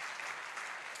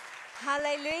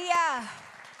Hallelujah.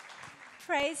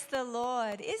 Praise the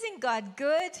Lord. Isn't God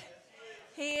good?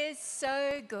 He is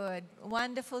so good.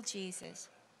 Wonderful Jesus.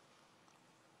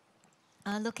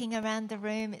 Looking around the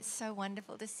room, it's so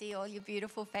wonderful to see all your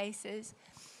beautiful faces.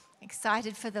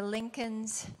 Excited for the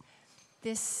Lincolns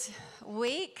this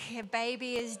week. A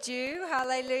baby is due.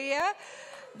 Hallelujah.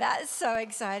 That's so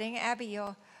exciting. Abby, you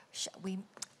are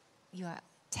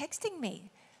texting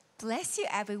me. Bless you,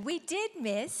 Abby. We did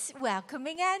miss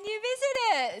welcoming our new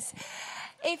visitors.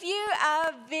 If you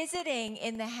are visiting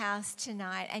in the house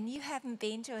tonight and you haven't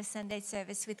been to a Sunday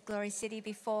service with Glory City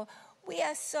before, we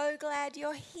are so glad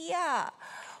you're here.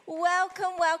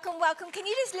 Welcome, welcome, welcome. Can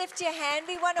you just lift your hand?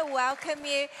 We want to welcome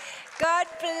you. God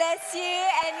bless you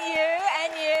and you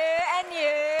and you and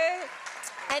you.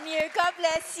 And you, God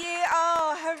bless you.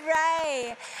 Oh,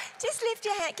 hooray. Just lift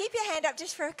your hand. Keep your hand up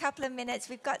just for a couple of minutes.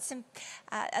 We've got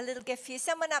a little gift for you.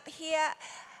 Someone up here.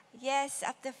 Yes,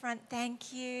 up the front.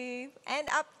 Thank you. And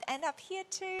up here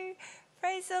too.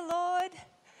 Praise the Lord.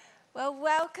 Well,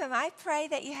 welcome. I pray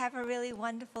that you have a really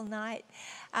wonderful night.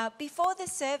 Before the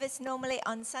service, normally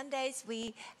on Sundays,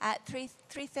 we at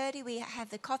 3:30 we have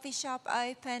the coffee shop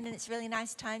open, and it's a really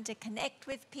nice time to connect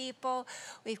with people.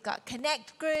 We've got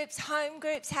connect groups, home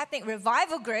groups happening,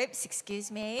 revival groups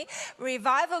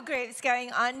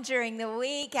going on during the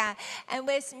week, and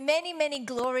there's many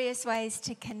glorious ways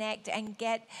to connect and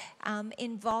get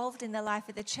involved in the life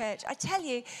of the church. I tell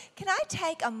you, can I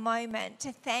take a moment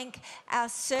to thank our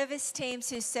service teams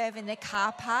who serve in the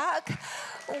car park?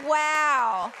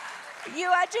 Wow. You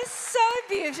are just so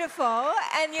beautiful,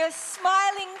 and your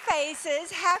smiling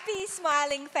faces, happy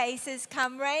smiling faces,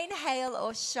 come rain, hail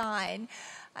or shine.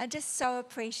 I just so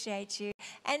appreciate you.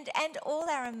 And all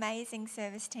our amazing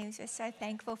service teams, we're so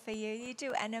thankful for you. You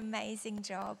do an amazing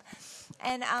job.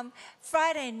 And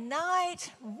Friday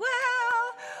night,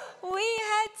 wow, we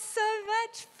had so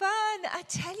much fun. I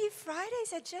tell you,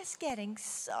 Fridays are just getting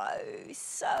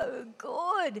so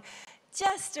good.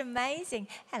 Just amazing.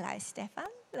 Hello, Stefan.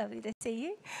 Lovely to see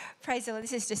you. Praise the Lord.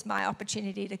 This is just my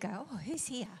opportunity to go, oh, who's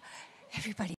here?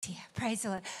 Everybody's here. Praise the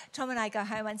Lord. Tom and I go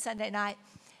home on Sunday night,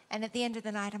 and at the end of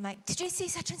the night, I'm like, did you see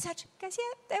such and such? He goes,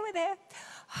 yeah, they were there.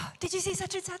 Oh, did you see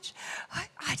such and such?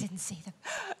 I didn't see them.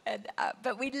 And,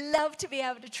 but we love to be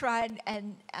able to try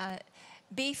and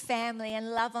be family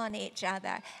and love on each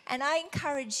other. And I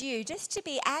encourage you just to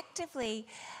be actively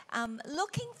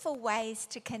looking for ways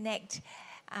to connect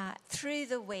through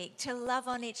the week, to love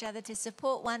on each other, to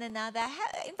support one another.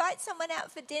 Invite someone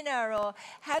out for dinner or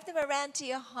have them around to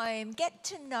your home. Get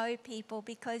to know people,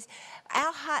 because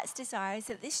our heart's desire is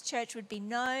that this church would be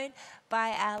known by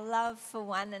our love for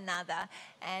one another.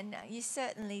 And you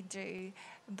certainly do.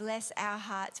 Bless our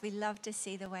hearts. We love to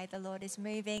see the way the Lord is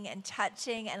moving and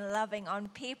touching and loving on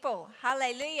people.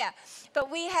 Hallelujah. But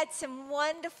we had some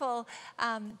wonderful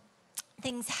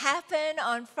things happen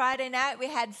on Friday night. We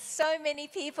had so many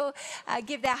people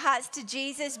give their hearts to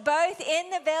Jesus, both in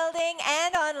the building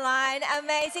and online.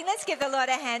 Amazing. Let's give the Lord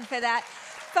a hand for that.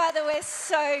 Father, we're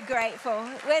so grateful.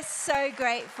 We're so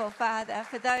grateful, Father,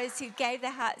 for those who gave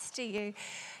their hearts to you.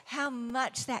 How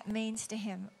much that means to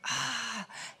him.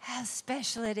 How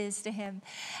special it is to him.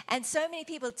 And so many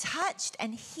people touched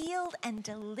and healed and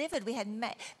delivered. We had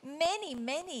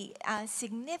many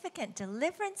significant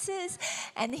deliverances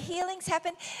and healings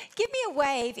happen. Give me a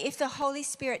wave if the Holy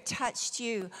Spirit touched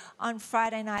you on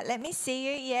Friday night. Let me see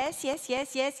you. Yes.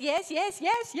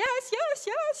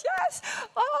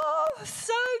 Oh,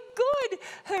 so good.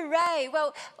 Hooray.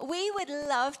 Well, we would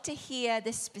love to hear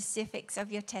the specifics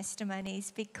of your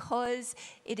testimonies, because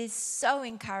it is so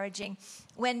encouraging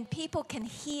when people can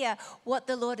hear what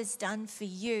the Lord has done for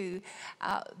you.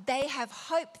 They have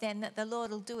hope then that the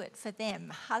Lord will do it for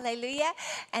them. Hallelujah.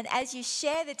 And as you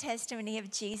share the testimony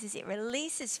of Jesus, it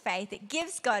releases faith, it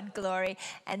gives God glory,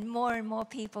 and more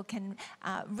people can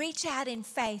reach out in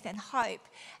faith and hope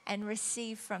and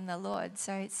receive from the Lord.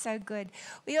 So it's so good.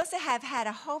 We also have had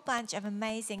a whole bunch of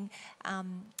amazing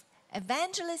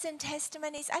evangelism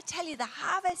testimonies. I tell you, the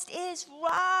harvest is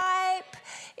ripe.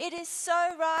 It is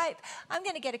so ripe. I'm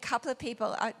going to get a couple of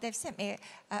people. They've sent me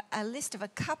a list of a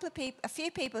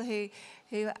few people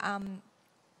who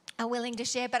are willing to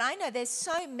share, but I know there's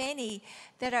so many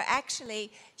that are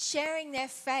actually sharing their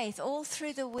faith all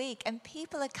through the week, and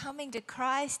people are coming to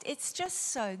Christ. It's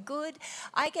just so good.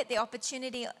 I get the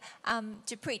opportunity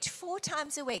to preach 4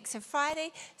 times a week, so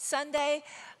Friday, Sunday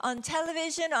on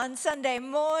television, on Sunday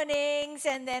mornings,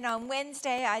 and then on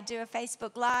Wednesday I do a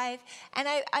Facebook Live, and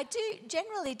I do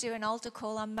generally do an altar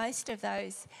call on most of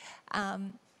those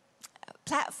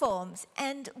platforms,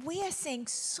 and we are seeing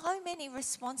so many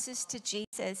responses to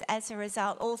Jesus as a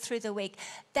result all through the week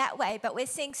that way. But we're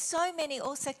seeing so many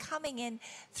also coming in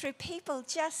through people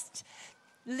just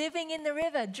living in the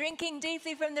river, drinking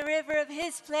deeply from the river of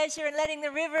his pleasure and letting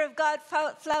the river of God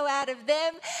flow out of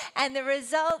them. And the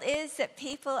result is that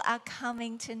people are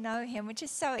coming to know him, which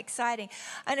is so exciting.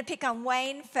 I'm going to pick on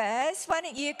Wayne first. Why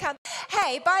don't you come?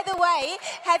 Hey, by the way,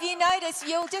 have you noticed,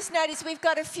 you'll just notice we've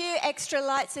got a few extra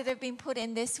lights that have been put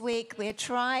in this week. We're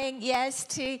trying, yes,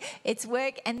 to its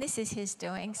work, and this is his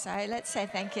doing. So let's say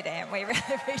thank you to him. We really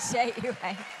appreciate you,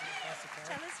 Wayne.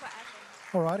 Tell us what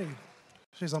happened. All righty.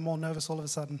 Jeez, I'm all nervous all of a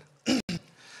sudden.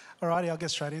 Alrighty, I'll get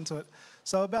straight into it.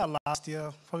 So about last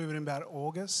year, probably in about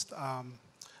August, I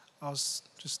was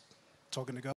just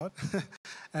talking to God.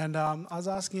 And I was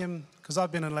asking him, because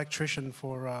I've been an electrician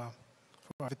for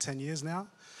over 10 years now.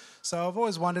 So I've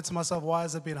always wondered to myself, why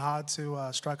has it been hard to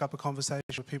strike up a conversation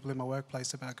with people in my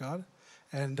workplace about God?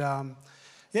 And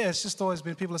yeah, it's just always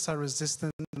been, people are so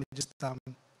resistant and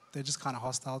they're just kind of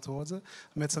hostile towards it.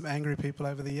 I met some angry people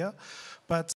over the year.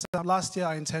 But last year,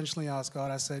 I intentionally asked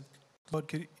God, I said, Lord,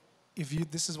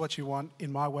 if this is what you want in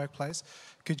my workplace,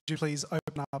 could you please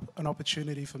open up an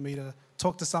opportunity for me to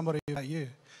talk to somebody about you?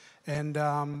 And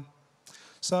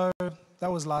so that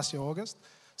was last year, August.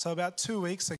 So about 2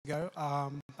 weeks ago, I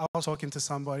was talking to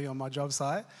somebody on my job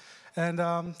site, and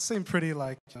seemed pretty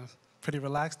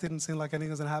relaxed, didn't seem like anything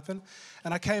was going to happen.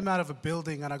 And I came out of a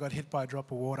building and I got hit by a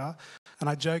drop of water. And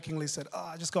I jokingly said,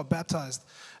 I just got baptized.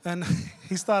 And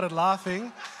he started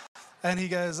laughing. And he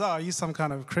goes, are you some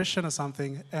kind of Christian or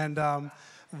something? And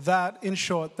that, in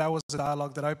short, that was a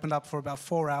dialogue that opened up for about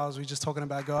 4 hours. We were just talking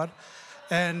about God.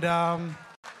 And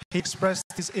he expressed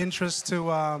his interest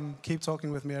to keep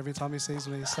talking with me every time he sees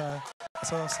me. So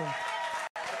that's awesome.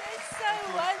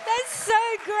 That's so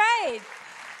great.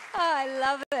 Oh, I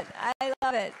love it. I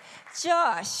love it.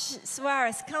 Josh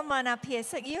Suarez, come on up here.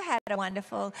 So you had a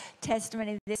wonderful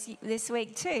testimony this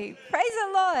week too. Praise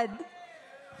the Lord.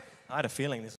 I had a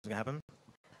feeling this was going to happen.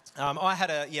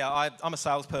 I'm a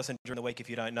salesperson during the week, if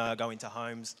you don't know. I go into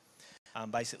homes,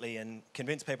 basically, and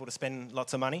convince people to spend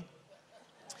lots of money.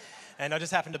 And I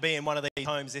just happened to be in one of these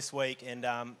homes this week, and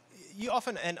you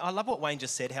often, and I love what Wayne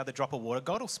just said, how the drop of water,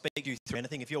 God will speak to you through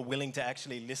anything if you're willing to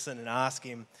actually listen and ask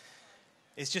him.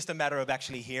 It's just a matter of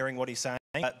actually hearing what he's saying.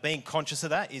 But being conscious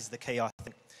of that is the key, I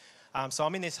think. So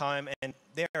I'm in this home, and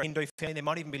they're a Hindu family. They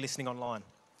might even be listening online.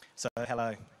 So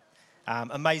hello.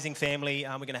 Amazing family.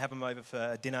 We're going to have them over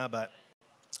for dinner, but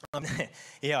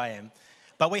here I am.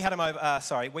 But we had them over.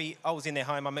 I was in their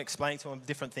home. I'm explaining to them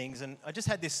different things, and I just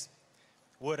had this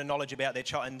word of knowledge about their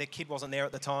child, and their kid wasn't there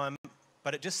at the time.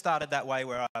 But it just started that way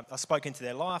where I spoke into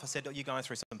their life. I said, you're going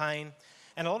through some pain.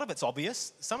 And a lot of it's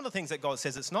obvious. Some of the things that God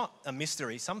says, it's not a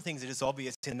mystery. Some things are just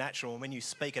obvious and natural. And when you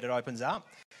speak it, it opens up.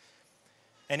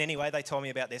 And anyway, they told me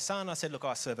about their son. I said, look,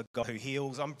 I serve a God who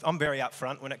heals. I'm very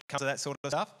upfront when it comes to that sort of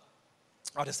stuff.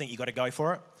 I just think you've got to go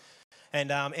for it.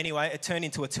 And anyway, it turned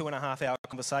into a 2.5-hour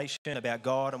conversation about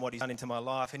God and what he's done into my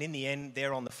life. And in the end,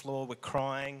 they're on the floor, we're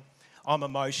crying. I'm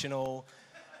emotional.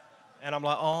 And I'm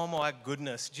like, oh my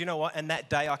goodness. Do you know what? And that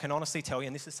day, I can honestly tell you,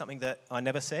 and this is something that I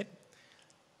never said,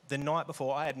 the night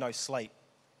before, I had no sleep.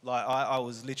 Like, I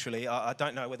was literally, I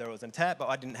don't know whether it was an attack, but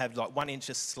I didn't have like 1 inch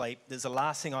of sleep. There's the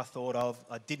last thing I thought of.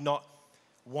 I did not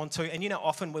want to. And you know,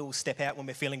 often we will step out when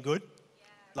we're feeling good.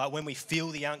 Yeah. Like when we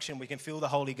feel the unction, we can feel the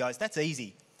Holy Ghost. That's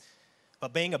easy.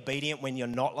 But being obedient when you're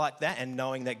not like that and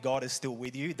knowing that God is still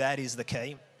with you, that is the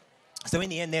key. So in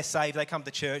the end, they're saved. They come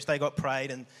to church. They got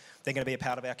prayed, and they're going to be a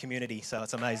part of our community. So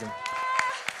it's amazing.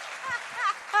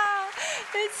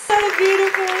 It's so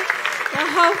beautiful. The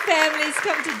whole family's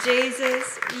come to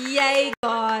Jesus. Yay,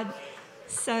 God.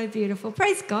 So beautiful.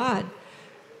 Praise God.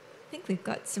 I think we've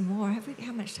got some more.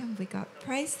 How much time have we got?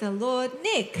 Praise the Lord.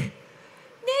 Nick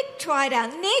Twider.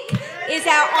 Nick is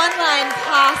our online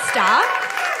pastor.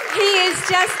 He is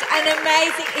just an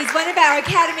amazing, he's one of our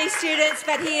academy students,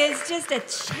 but he is just a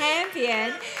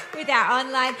champion with our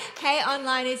online. Hey,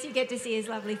 onliners, you get to see his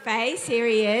lovely face. Here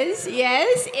he is.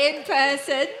 Yes, in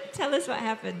person. Tell us what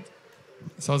happened.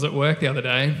 So I was at work the other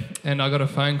day and I got a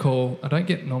phone call. I don't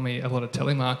get normally a lot of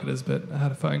telemarketers, but I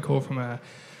had a phone call from a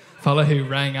fella who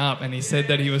rang up and he said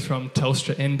that he was from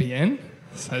Telstra NBN.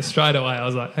 So straight away I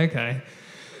was like, okay.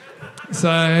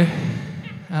 So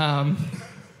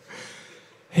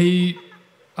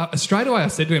straight away I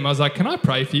said to him, I was like, can I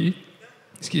pray for you?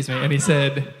 Excuse me. And he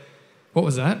said, what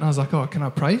was that? And I was like, oh, can I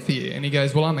pray for you? And he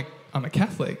goes, well, I'm a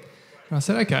Catholic. And I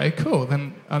said, okay, cool.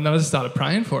 Then I just started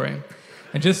praying for him.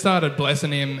 And just started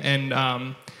blessing him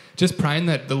and just praying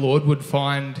that the Lord would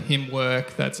find him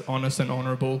work that's honest and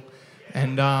honourable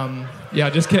And I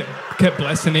just kept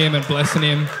blessing him and blessing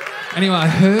him. Anyway, I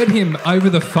heard him over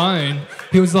the phone.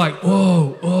 He was like,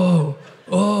 whoa, whoa,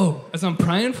 whoa, as I'm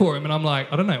praying for him. And I'm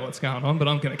like, I don't know what's going on, but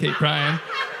I'm going to keep praying.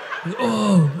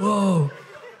 Whoa, whoa.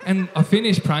 And I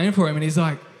finished praying for him and he's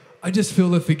like, I just feel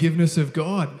the forgiveness of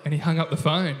God. And he hung up the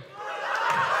phone.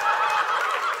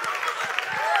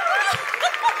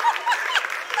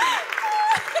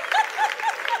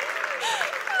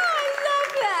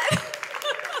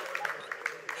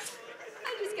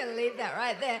 That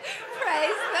right there.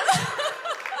 Praise the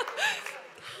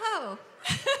Oh.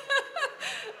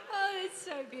 Oh, it's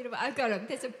so beautiful.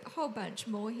 There's a whole bunch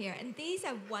more here. And these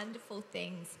are wonderful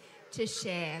things to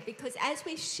share, because as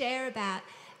we share about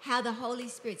how the Holy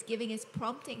Spirit's giving us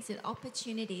promptings and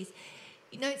opportunities,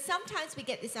 sometimes we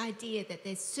get this idea that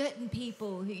there's certain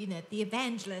people who, the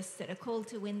evangelists that are called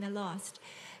to win the lost.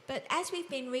 But as we've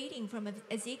been reading from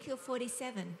Ezekiel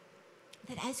 47,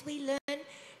 that as we learn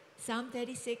Psalm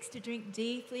 36, to drink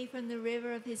deeply from the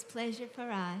river of his pleasure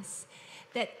for us,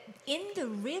 that in the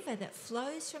river that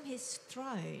flows from his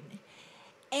throne,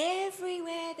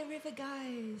 everywhere the river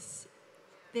goes,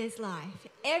 there's life.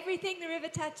 Everything the river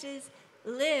touches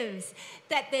lives.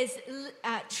 That there's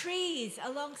trees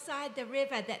alongside the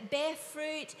river that bear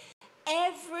fruit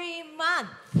every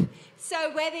month.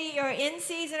 So whether you're in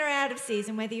season or out of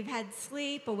season, whether you've had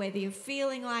sleep or whether you're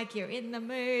feeling like you're in the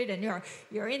mood and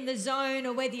you're in the zone,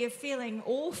 or whether you're feeling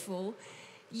awful,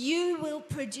 you will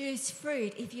produce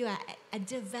fruit if you are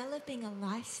developing a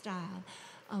lifestyle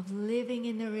of living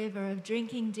in the river, of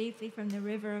drinking deeply from the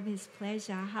river of his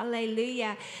pleasure.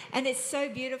 Hallelujah. And it's so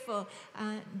beautiful.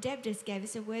 Deb just gave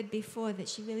us a word before that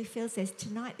she really feels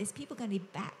tonight there's people going to be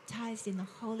baptized in the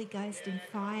Holy Ghost and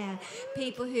fire,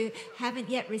 people who haven't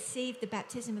yet received the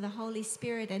baptism of the Holy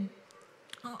Spirit. And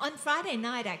on Friday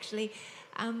night, actually,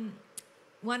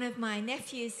 one of my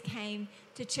nephews came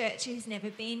to church who's never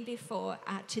been before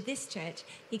to this church.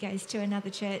 He goes to another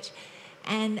church.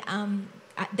 And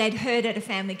they'd heard at a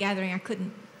family gathering I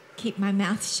couldn't keep my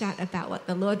mouth shut about what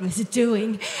the Lord was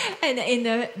doing and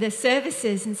in the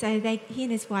services. And so he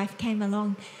and his wife came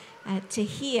along to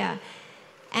hear.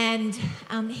 And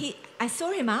I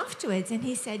saw him afterwards and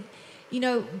he said,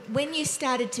 when you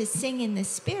started to sing in the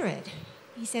Spirit,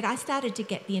 he said, I started to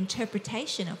get the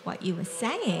interpretation of what you were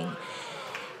saying.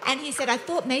 And he said, I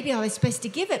thought maybe I was supposed to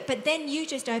give it, but then you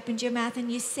just opened your mouth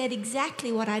and you said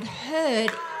exactly what I'd heard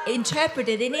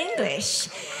interpreted in English.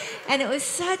 And it was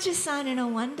such a sign and a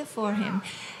wonder for him.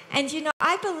 And,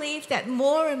 I believe that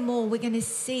more and more we're going to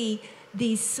see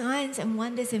these signs and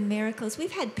wonders and miracles.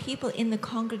 We've had people in the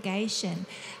congregation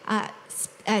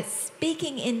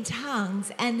speaking in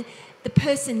tongues, and the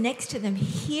person next to them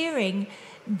hearing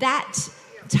that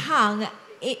tongue.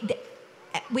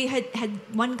 We had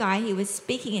one guy, he was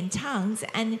speaking in tongues,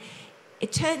 and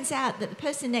it turns out that the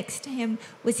person next to him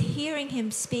was hearing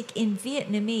him speak in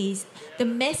Vietnamese the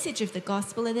message of the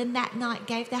gospel, and then that night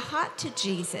gave their heart to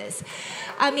Jesus.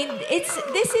 I mean,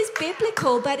 this is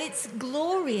biblical, but it's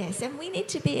glorious, and we need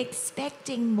to be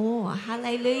expecting more.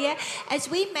 Hallelujah. As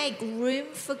we make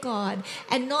room for God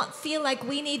and not feel like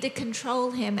we need to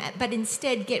control him, but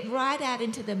instead get right out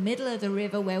into the middle of the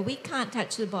river where we can't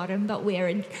touch the bottom, but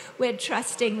we're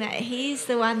trusting that he's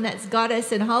the one that's got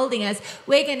us and holding us.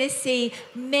 We're going to see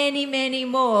many, many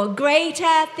more.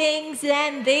 Greater things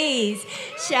than these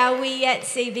shall we yet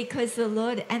see, because the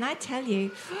Lord, and I tell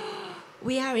you,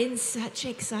 we are in such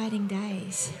exciting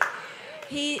days.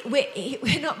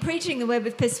 We're not preaching the word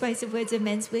with persuasive words of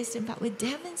men's wisdom, but with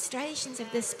demonstrations of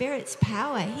the Spirit's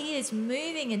power. He is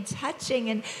moving and touching,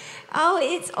 and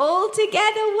it's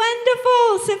altogether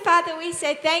wonderful. So, Father, we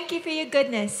say thank you for your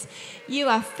goodness. You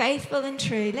are faithful and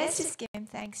true. Let's just give him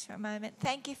thanks for a moment.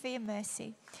 Thank you for your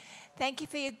mercy. Thank you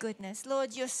for your goodness.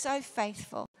 Lord, you're so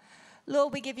faithful.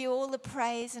 Lord, we give you all the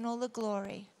praise and all the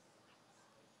glory.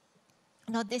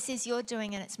 Lord, this is your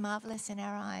doing and it's marvelous in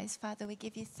our eyes. Father, we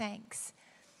give you thanks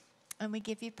and we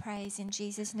give you praise in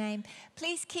Jesus' name.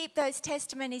 Please keep those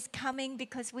testimonies coming,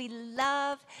 because we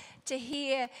love to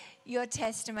hear your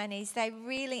testimonies. They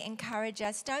really encourage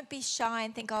us. Don't be shy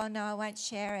and think, oh no, I won't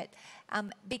share it.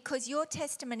 Because your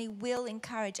testimony will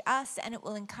encourage us and it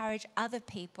will encourage other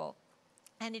people.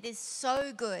 And it is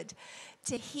so good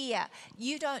to hear.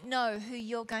 You don't know who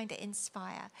you're going to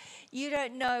inspire. You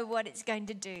don't know what it's going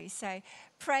to do. So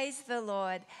praise the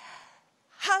Lord.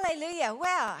 Hallelujah.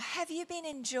 Wow. Have you been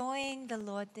enjoying the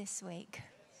Lord this week?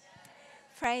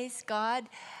 Praise God.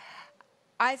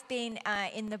 I've been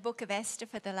in the book of Esther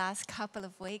for the last couple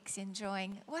of weeks,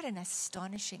 enjoying what an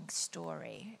astonishing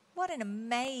story. What an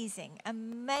amazing,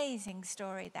 amazing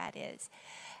story that is.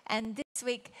 And this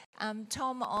week,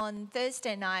 Tom on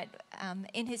Thursday night,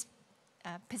 in his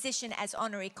position as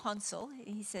honorary consul,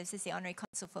 he serves as the honorary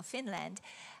consul for Finland,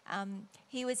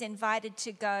 he was invited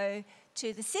to go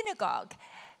to the synagogue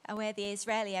where the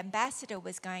Israeli ambassador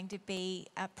was going to be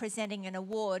presenting an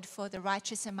award for the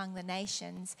righteous among the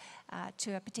nations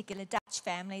to a particular Dutch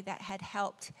family that had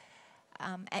helped.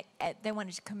 They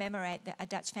wanted to commemorate a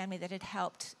Dutch family that had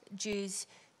helped Jews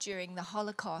during the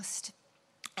Holocaust.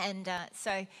 And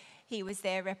so he was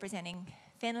there representing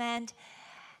Finland.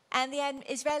 And the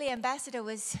Israeli ambassador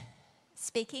was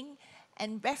speaking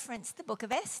and referenced the book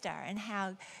of Esther and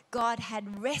how God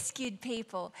had rescued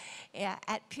people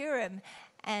at Purim,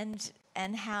 and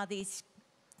how this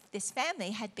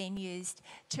family had been used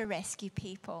to rescue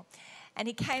people. And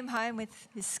he came home with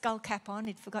his skull cap on.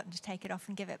 He'd forgotten to take it off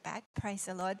and give it back. Praise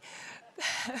the Lord.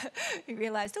 He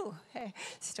realized, hey,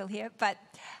 still here. But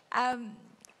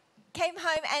came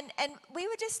home, and we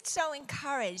were just so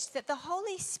encouraged that the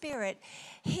Holy Spirit,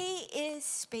 He is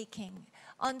speaking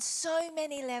on so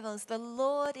many levels. The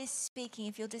Lord is speaking.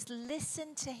 If you'll just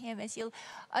listen to Him, as you'll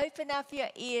open up your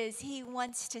ears, He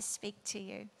wants to speak to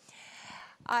you.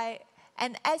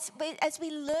 And as we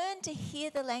learn to hear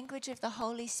the language of the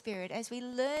Holy Spirit, as we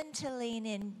learn to lean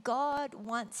in, God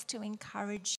wants to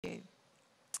encourage you.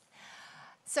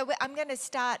 So I'm going to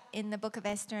start in the book of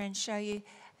Esther and show you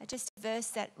just a verse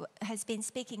that has been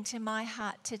speaking to my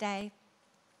heart today.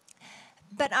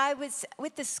 But I was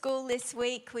with the school this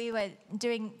week. We were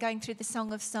going through the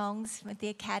Song of Songs with the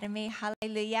Academy.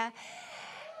 Hallelujah.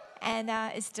 And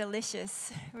it's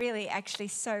delicious. Really, actually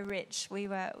so rich. We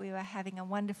were having a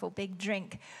wonderful big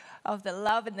drink of the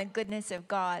love and the goodness of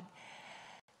God.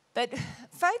 But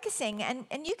focusing, and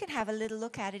you can have a little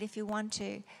look at it if you want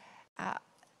to,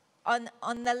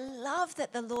 on the love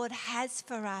that the Lord has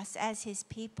for us as His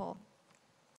people.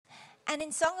 And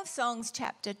in Song of Songs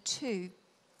chapter 2,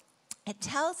 it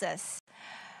tells us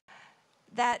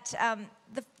that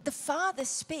the Father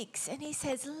speaks, and He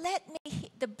says,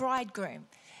 the bridegroom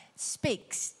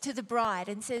speaks to the bride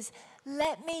and says,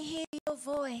 let me hear your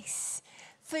voice,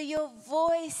 for your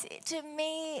voice to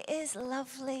me is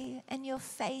lovely and your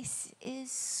face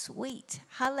is sweet.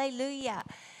 Hallelujah.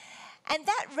 And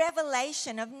that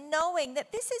revelation of knowing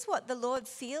that this is what the Lord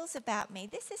feels about me,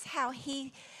 this is how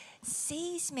He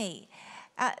sees me,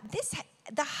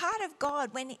 the heart of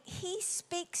God, when He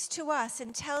speaks to us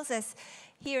and tells us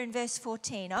here in verse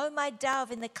 14, "O my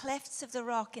dove, in the clefts of the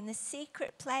rock, in the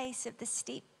secret place of the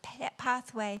steep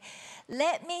pathway,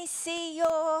 let me see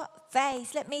your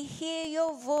face, let me hear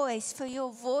your voice, for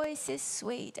your voice is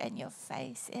sweet and your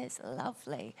face is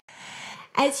lovely."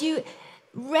 As you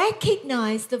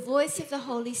recognize the voice of the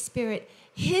Holy Spirit,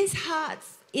 His heart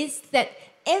is that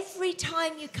every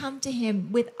time you come to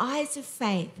Him with eyes of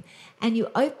faith and you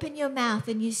open your mouth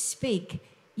and you speak,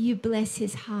 you bless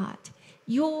His heart.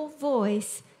 Your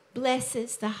voice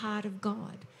blesses the heart of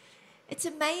God. It's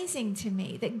amazing to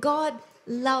me that God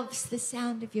loves the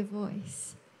sound of your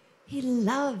voice. He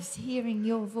loves hearing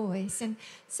your voice. And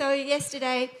so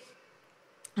yesterday,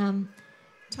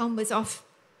 Tom was off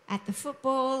at the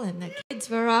football and the kids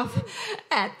were off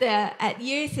at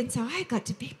youth, and so I got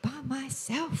to be by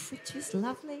myself, which was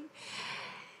lovely.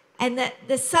 And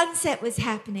the sunset was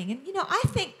happening. And, I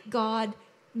think God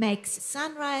makes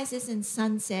sunrises and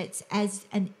sunsets as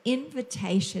an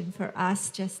invitation for us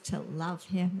just to love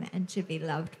Him and to be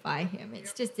loved by Him.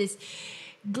 It's just this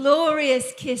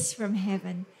glorious kiss from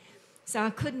heaven. So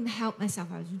I couldn't help myself.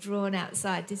 I was drawn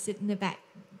outside to sit in the back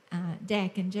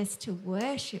deck and just to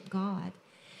worship God.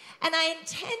 And I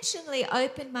intentionally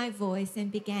opened my voice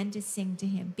and began to sing to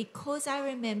Him because I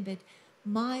remembered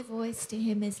my voice to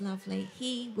Him is lovely.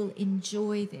 He will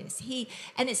enjoy this.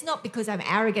 And it's not because I'm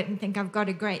arrogant and think I've got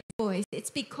a great voice. It's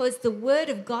because the Word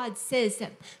of God says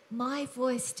that my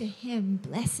voice to Him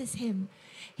blesses Him.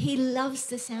 He loves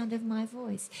the sound of my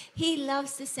voice. He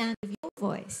loves the sound of your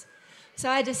voice. So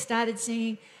I just started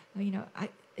singing,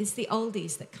 it's the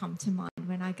oldies that come to mind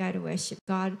when I go to worship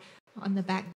God on the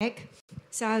back deck.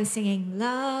 So I was singing,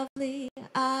 "Lovely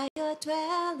are your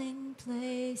dwelling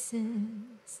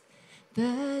places,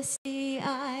 thirsty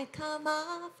I come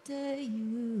after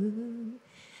you."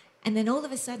 And then all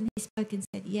of a sudden He spoke and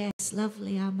said, "Yes,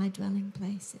 lovely are my dwelling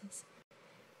places."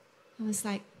 I was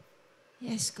like,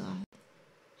 "Yes, God,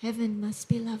 heaven must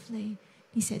be lovely."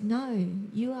 He said, "No,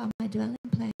 you are my dwelling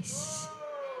place."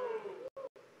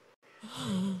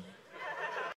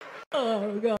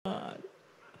 Oh, God.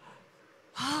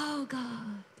 Oh,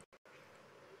 God.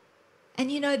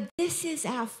 And this is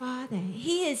our Father.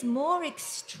 He is more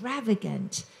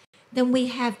extravagant than we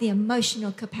have the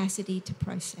emotional capacity to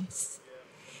process.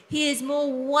 He is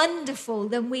more wonderful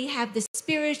than we have the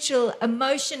spiritual,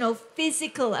 emotional,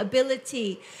 physical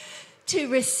ability to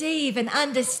receive and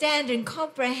understand and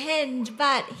comprehend,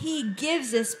 but He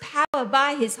gives us power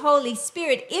by His Holy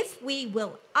Spirit if we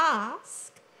will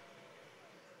ask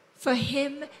for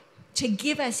Him to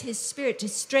give us His Spirit, to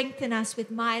strengthen us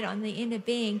with might on the inner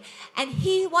being. And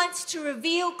He wants to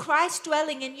reveal Christ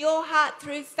dwelling in your heart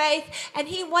through faith. And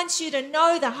He wants you to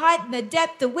know the height and the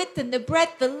depth, the width and the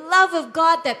breadth, the love of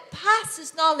God that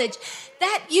passes knowledge,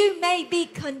 that you may be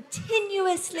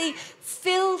continuously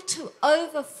filled to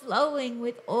overflowing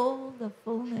with all the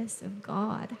fullness of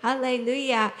God.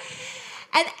 Hallelujah.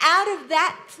 And out of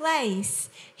that place,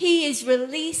 He is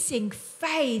releasing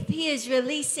faith. He is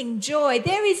releasing joy.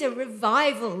 There is a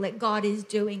revival that God is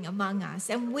doing among us,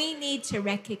 and we need to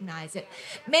recognize it.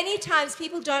 Many times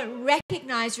people don't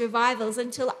recognize revivals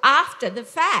until after the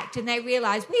fact, and they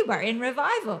realize we were in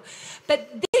revival.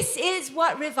 But this is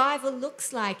what revival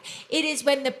looks like. It is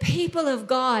when the people of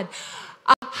God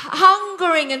are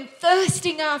hungering and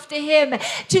thirsting after Him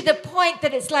to the point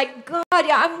that it's like, God,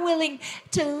 I'm willing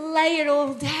to lay it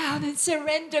all down and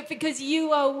surrender because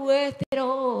You are worth it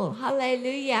all.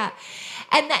 Hallelujah.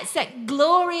 And that's that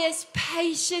glorious,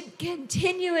 patient,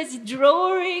 continuous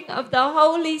drawing of the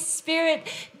Holy Spirit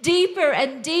deeper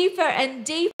and deeper and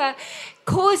deeper,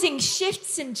 causing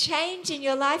shifts and change in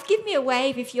your life. Give me a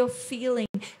wave if you're feeling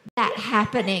that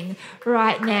happening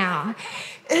right now.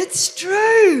 It's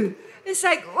true. It's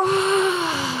like,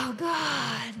 oh,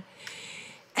 God,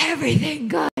 everything,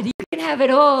 God, You can have it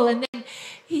all. And then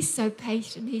He's so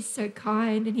patient, He's so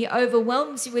kind, and He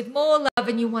overwhelms you with more love,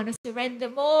 and you want to surrender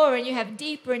more, and you have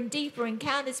deeper and deeper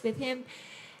encounters with Him.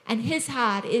 And His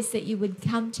heart is that you would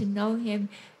come to know Him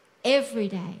every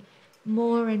day,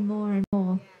 more and more and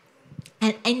more.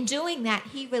 And in doing that,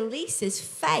 He releases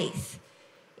faith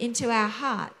into our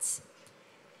hearts.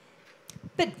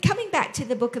 But coming back to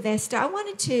the book of Esther, I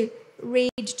wanted to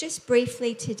read just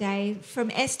briefly today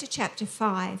from Esther chapter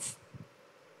 5.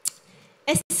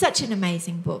 It's such an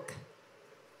amazing book.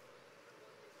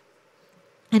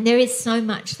 And there is so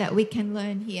much that we can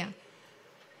learn here.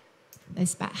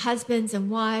 It's about husbands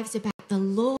and wives, about the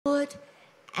Lord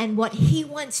and what He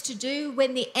wants to do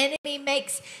when the enemy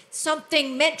makes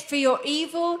something meant for your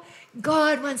evil.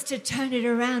 God wants to turn it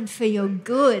around for your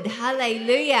good.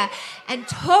 Hallelujah. And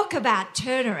talk about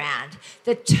turnaround.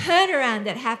 The turnaround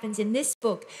that happens in this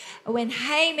book when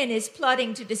Haman is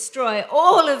plotting to destroy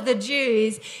all of the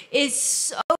Jews is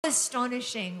so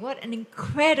astonishing. What an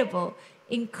incredible,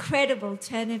 incredible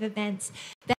turn of events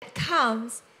that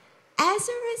comes as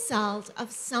a result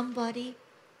of somebody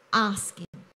asking.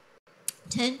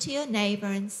 Turn to your neighbor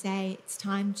and say, it's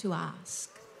time to ask.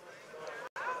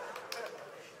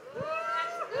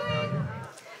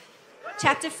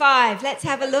 Chapter 5, let's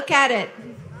have a look at it.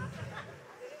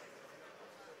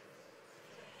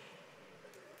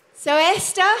 So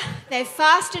Esther, they've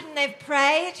fasted and they've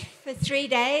prayed for 3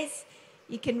 days.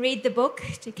 You can read the book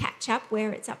to catch up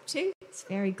where it's up to. It's a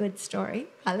very good story.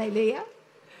 Hallelujah.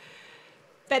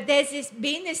 But there's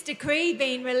been this decree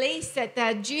being released that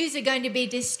the Jews are going to be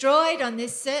destroyed on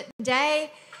this certain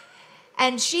day.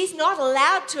 And she's not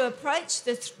allowed to approach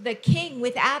the king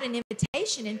without an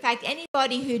invitation. In fact,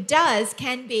 anybody who does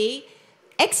can be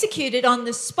executed on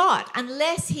the spot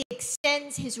unless he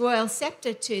extends his royal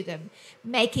scepter to them,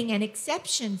 making an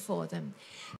exception for them.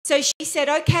 So she said,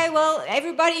 okay, well,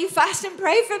 everybody, you fast and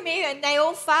pray for me. And they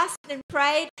all fasted and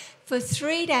prayed for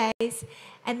 3 days.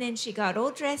 And then she got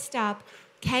all dressed up,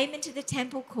 came into the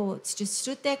temple courts, just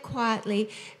stood there quietly,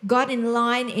 got in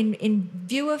line in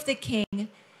view of the king.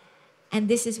 And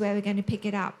this is where we're going to pick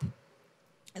it up.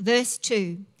 Verse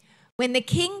 2. When the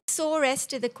king saw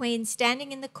Esther the queen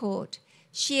standing in the court,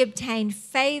 she obtained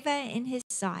favor in his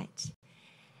sight.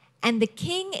 And the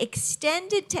king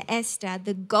extended to Esther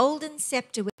the golden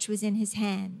scepter which was in his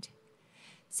hand.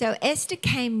 So Esther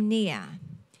came near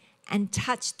and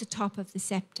touched the top of the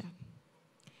scepter.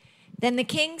 Then the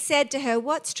king said to her,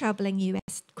 what's troubling you,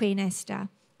 Queen Esther?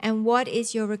 And what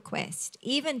is your request?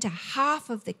 Even to half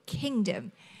of the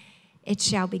kingdom it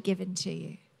shall be given to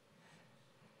you.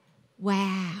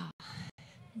 Wow.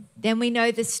 Then we know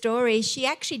the story. She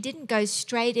actually didn't go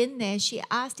straight in there. She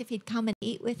asked if he'd come and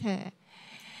eat with her.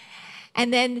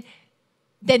 And then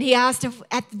he asked her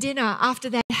at the dinner after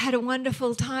they had a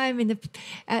wonderful time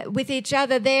with each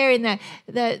other there in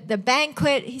the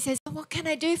banquet. He says, what can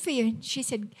I do for you? And she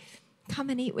said,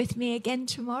 come and eat with me again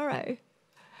tomorrow.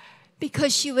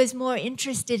 Because she was more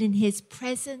interested in his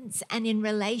presence and in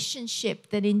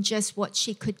relationship than in just what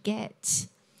she could get.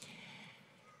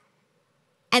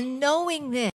 And knowing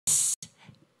this,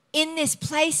 in this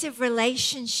place of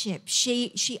relationship,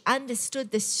 she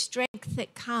understood the strength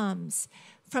that comes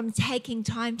from taking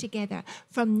time together,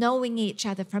 from knowing each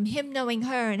other, from him knowing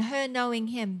her and her knowing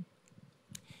him.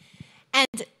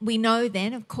 And we know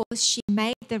then, of course, she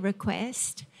made the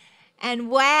request. And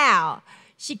wow,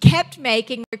 she kept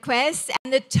making requests,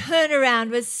 and the turnaround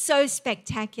was so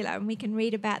spectacular. And we can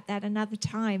read about that another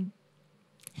time.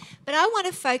 But I want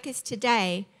to focus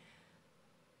today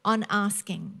on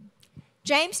asking.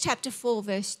 James chapter 4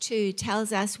 verse 2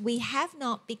 tells us we have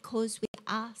not because we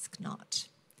ask not.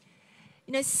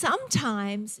 You know,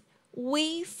 sometimes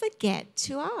we forget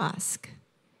to ask.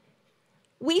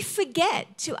 We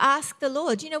forget to ask the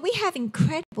Lord. You know, we have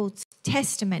incredible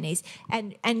testimonies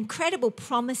and incredible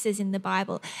promises in the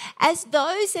Bible as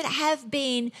those that have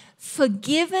been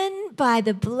forgiven by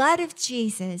the blood of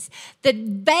Jesus. The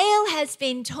veil has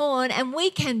been torn and we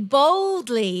can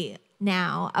boldly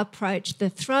now approach the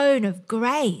throne of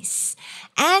grace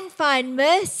and find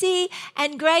mercy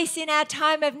and grace in our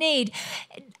time of need.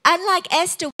 Unlike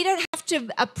Esther, we don't have to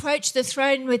approach the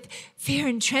throne with fear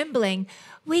and trembling.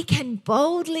 We can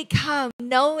boldly come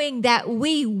knowing that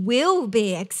we will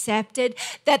be accepted,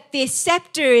 that the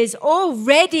scepter is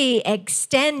already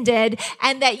extended,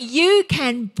 and that you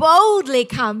can boldly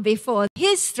come before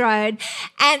his throne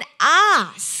and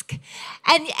ask.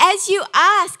 And as you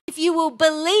ask, if you will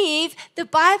believe, the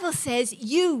Bible says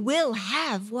you will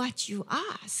have what you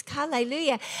ask.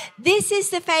 Hallelujah. This is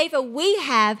the favor we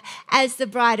have as the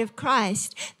bride of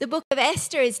Christ. The book of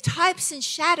Esther is types and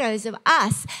shadows of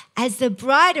us as the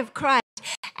bride of Christ.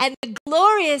 And the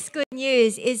glorious good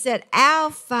news is that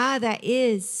our Father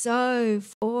is so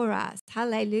for us.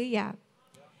 Hallelujah.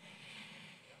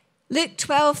 Luke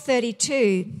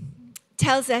 12:32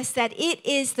 tells us that it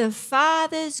is the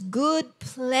Father's good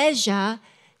pleasure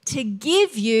to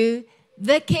give you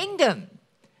the kingdom.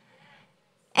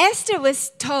 Esther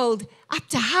was told, up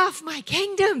to half my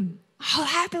kingdom, I'll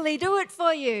happily do it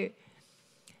for you.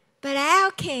 But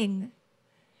our King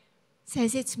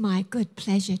says, it's my good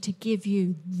pleasure to give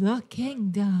you the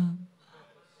kingdom.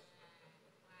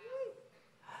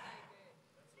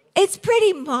 It's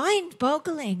pretty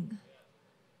mind-boggling.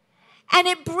 And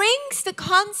it brings the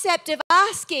concept of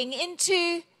asking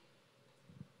into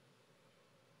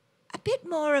a bit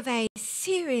more of a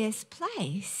serious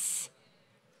place.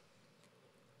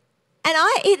 And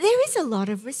there is a lot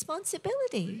of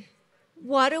responsibility.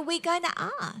 What are we going to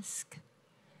ask?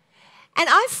 And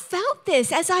I've felt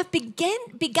this as I've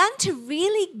begun to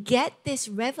really get this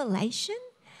revelation.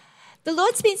 The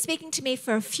Lord's been speaking to me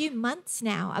for a few months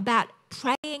now about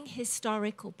praying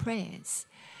historical prayers.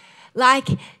 Like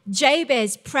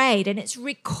Jabez prayed, and it's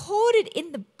recorded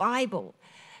in the Bible.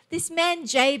 This man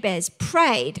Jabez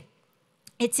prayed.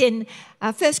 It's in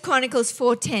 1 Chronicles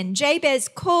 4:10. Jabez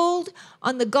called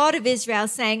on the God of Israel,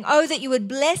 saying, oh, that you would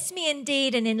bless me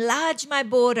indeed and enlarge my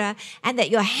border, and that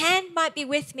your hand might be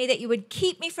with me, that you would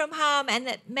keep me from harm, and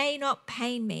that may not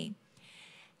pain me.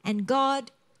 And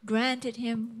God granted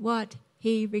him what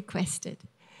he requested.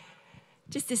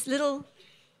 Just this little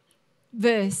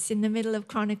verse in the middle of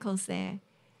Chronicles there.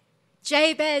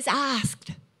 Jabez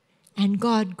asked, and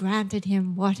God granted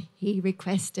him what he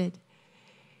requested.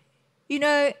 You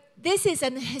know, this is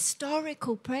an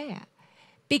historical prayer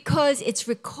because it's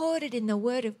recorded in the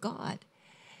Word of God.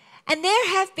 And there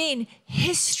have been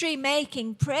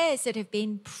history-making prayers that have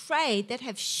been prayed that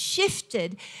have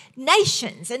shifted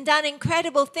nations and done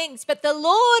incredible things. But the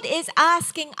Lord is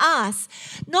asking us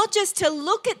not just to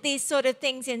look at these sort of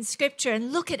things in Scripture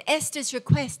and look at Esther's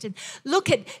request and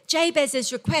look at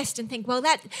Jabez's request and think, well,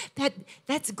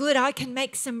 that's good, I can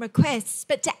make some requests.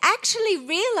 But to actually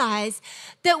realize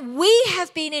that we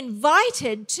have been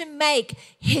invited to make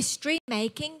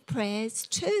history-making prayers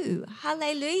too.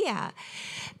 Hallelujah.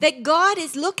 That God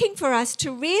is looking for us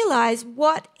to realize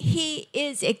what he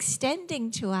is extending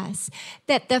to us,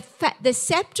 that the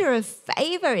scepter of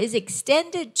favor is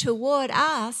extended toward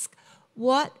us.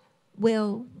 What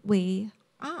will we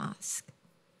ask?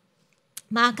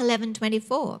 Mark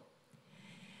 11:24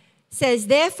 says,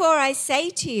 therefore I say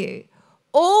to you,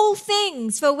 all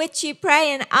things for which you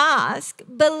pray and ask,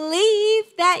 believe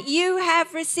that you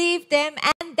have received them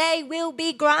and they will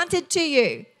be granted to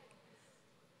you.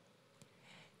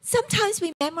 Sometimes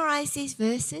we memorize these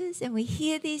verses and we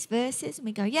hear these verses and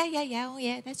we go, yeah, oh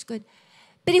yeah, that's good.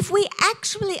 But if we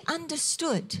actually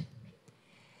understood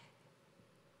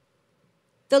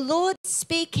the Lord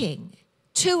speaking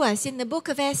to us in the book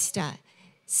of Esther,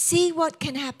 see what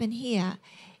can happen here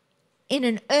in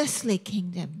an earthly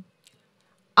kingdom.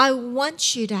 I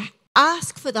want you to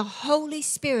ask for the Holy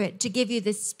Spirit to give you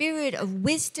the spirit of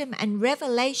wisdom and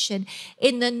revelation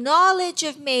in the knowledge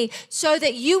of me, so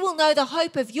that you will know the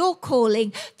hope of your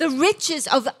calling, the riches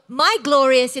of my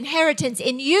glorious inheritance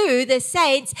in you, the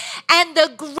saints, and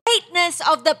the greatness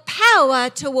of the power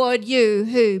toward you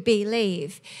who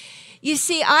believe. You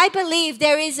see, I believe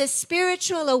there is a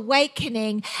spiritual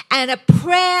awakening and a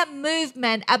prayer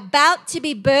movement about to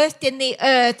be birthed in the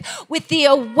earth with the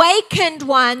awakened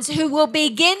ones who will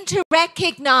begin to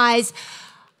recognize,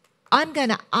 I'm going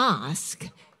to ask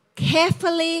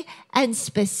carefully and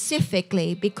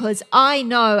specifically, because I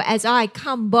know as I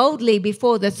come boldly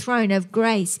before the throne of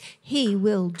grace, He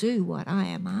will do what I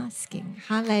am asking.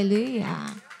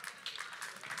 Hallelujah.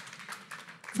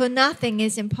 For nothing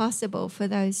is impossible for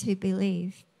those who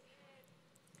believe.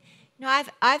 You know,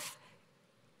 I've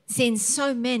seen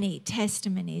so many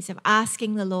testimonies of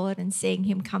asking the Lord and seeing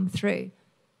Him come through.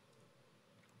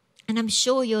 And I'm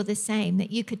sure you're the same,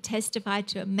 that you could testify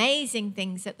to amazing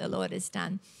things that the Lord has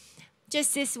done.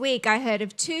 Just this week, I heard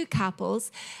of two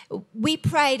couples. We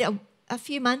prayed a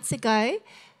few months ago.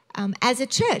 As a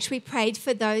church, we prayed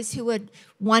for those who were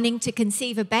wanting to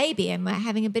conceive a baby and were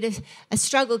having a bit of a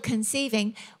struggle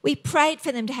conceiving. We prayed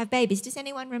for them to have babies. Does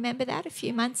anyone remember that a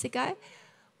few months ago?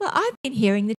 Well, I've been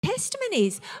hearing the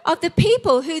testimonies of the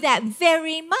people who that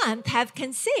very month have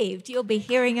conceived. You'll be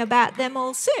hearing about them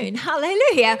all soon.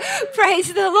 Hallelujah.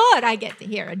 Praise the Lord. I get to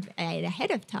hear it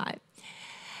ahead of time.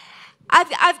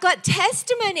 I've got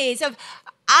testimonies of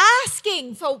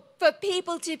asking for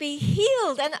people to be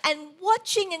healed and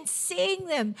watching and seeing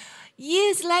them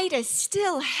years later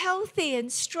still healthy and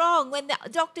strong when the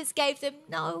doctors gave them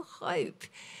no hope.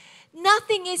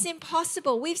 Nothing is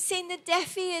impossible. We've seen the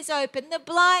deaf ears open, the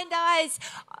blind eyes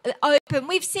open.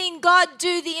 We've seen God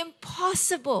do the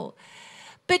impossible.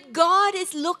 But God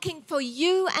is looking for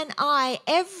you and I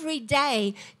every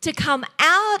day to come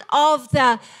out of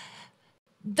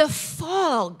the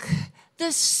fog,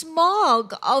 the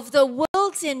smog of the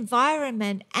world's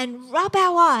environment and rub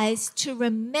our eyes to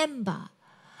remember,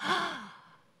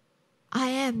 I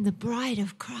am the bride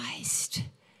of Christ,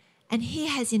 and He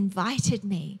has invited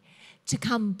me to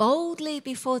come boldly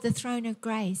before the throne of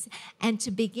grace and to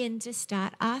begin to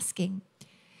start asking.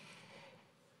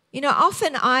 You know,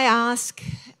 often I ask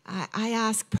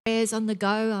prayers on the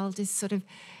go. I'll just sort of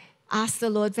ask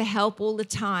the Lord for help all the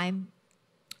time.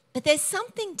 But there's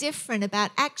something different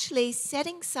about actually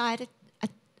setting aside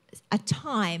a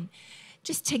time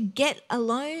just to get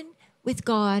alone with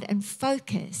God and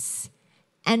focus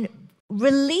and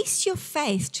release your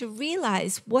faith to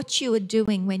realize what you are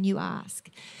doing when you ask.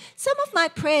 Some of my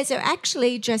prayers are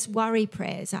actually just worry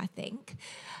prayers, I think.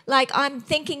 Like I'm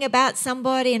thinking about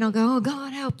somebody and I'll go, oh,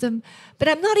 God, help them. But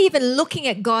I'm not even looking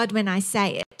at God when I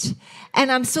say it.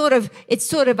 And it's sort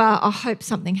of I hope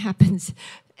something happens.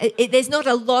 There's not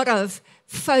a lot of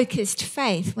focused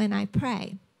faith when I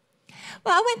pray.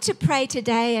 Well, I went to pray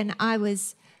today and I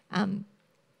was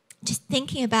just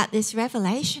thinking about this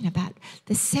revelation about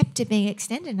the scepter being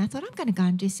extended. And I thought, I'm going to go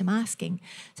and do some asking.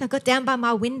 So I got down by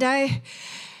my window and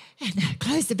I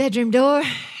closed the bedroom door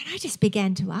and I just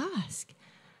began to ask.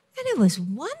 And it was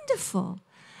wonderful.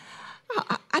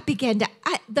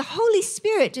 The Holy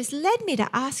Spirit just led me to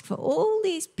ask for all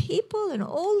these people and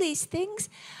all these things.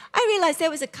 I realized there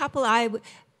was a couple I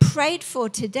prayed for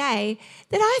today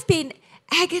that I've been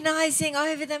agonizing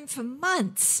over them for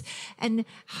months and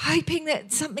hoping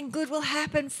that something good will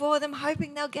happen for them,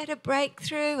 hoping they'll get a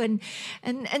breakthrough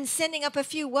and sending up a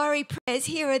few worry prayers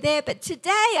here or there. But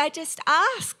today I just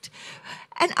asked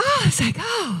and I was like,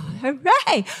 oh,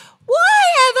 hooray. Why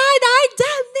haven't I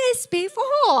done this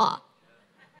before?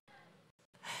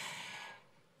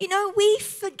 You know, we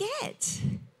forget.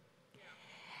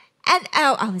 And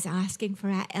I was asking for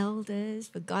our elders,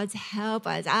 for God's help.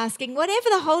 I was asking whatever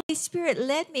the Holy Spirit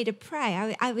led me to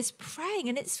pray. I was praying,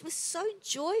 and it was so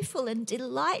joyful and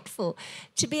delightful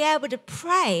to be able to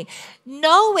pray,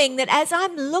 knowing that as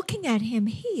I'm looking at Him,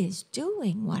 He is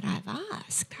doing what I've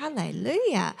asked.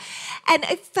 Hallelujah. And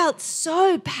it felt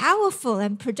so powerful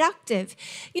and productive.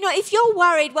 You know, if you're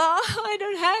worried, well, I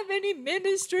don't have any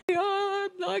ministry,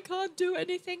 I can't do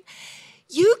anything.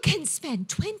 You can spend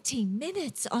 20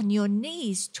 minutes on your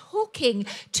knees talking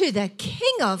to the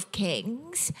King of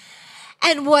Kings,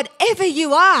 and whatever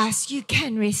you ask, you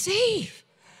can receive.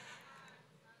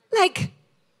 Like,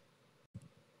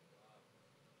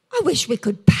 I wish we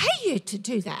could pay you to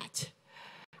do that,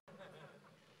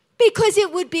 because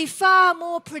it would be far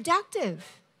more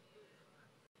productive.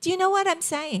 Do you know what I'm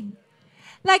saying?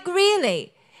 Like,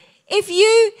 really. If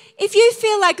you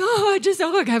feel like, I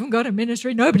haven't got a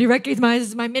ministry, nobody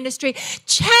recognizes my ministry,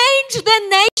 change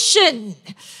the nation.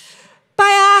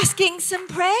 by asking some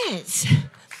prayers,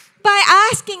 by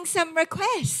asking some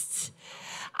requests.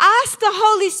 Ask the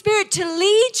Holy Spirit to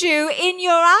lead you in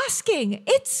your asking.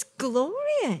 It's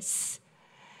glorious.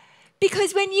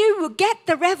 Because when you get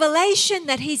the revelation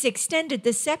that He's extended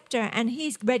the scepter and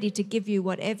He's ready to give you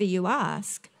whatever you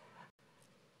ask.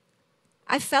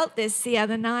 I felt this the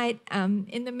other night,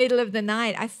 in the middle of the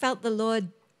night. I felt the Lord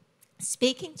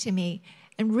speaking to me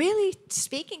and really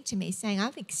speaking to me, saying,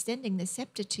 I'm extending the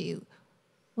scepter to you.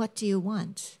 What do you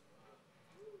want?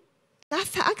 I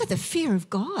got the fear of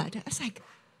God. I was like,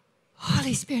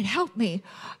 Holy Spirit, help me.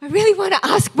 I really want to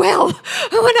ask well.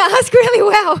 I want to ask really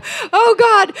well. Oh,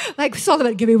 God. Like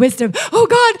Solomon, give me wisdom. Oh,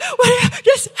 God,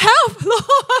 just help,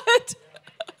 Lord.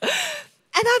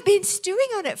 And I've been stewing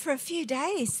on it for a few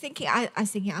days, thinking, I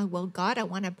was thinking, oh, well, God, I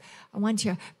want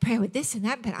your prayer with this and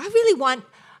that. But I really want,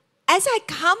 as I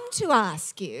come to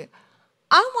ask you,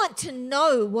 I want to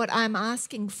know what I'm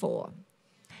asking for.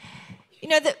 You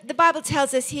know, the Bible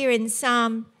tells us here in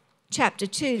Psalm chapter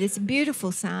 2, this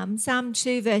beautiful psalm, Psalm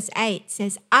 2 verse 8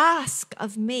 says, ask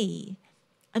of me,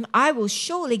 and I will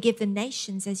surely give the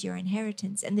nations as your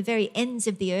inheritance, and the very ends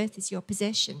of the earth as your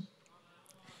possession.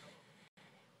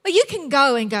 Well, you can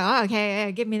go and go, oh,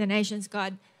 okay, give me the nations,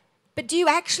 God. But do you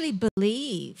actually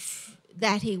believe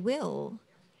that He will?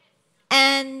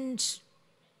 And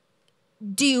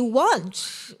do you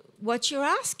want what you're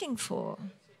asking for?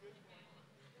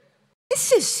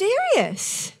 This is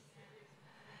serious.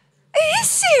 It is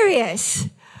serious.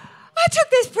 I took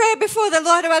this prayer before the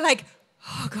Lord and I'm like,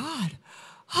 oh God,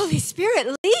 Holy Spirit,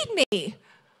 lead me.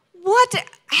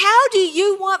 How do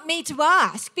you want me to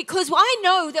ask? Because I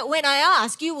know that when I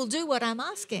ask, you will do what I'm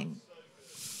asking.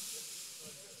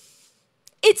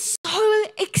 It's so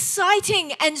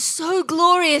exciting and so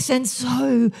glorious and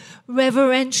so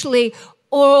reverentially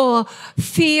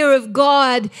fear of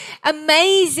God.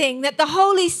 Amazing that the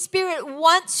Holy Spirit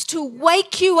wants to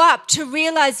wake you up to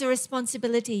realize the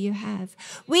responsibility you have.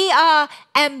 We are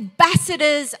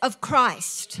ambassadors of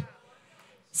Christ.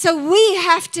 So we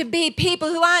have to be people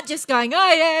who aren't just going,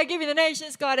 oh yeah, give me the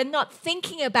nations, God, and not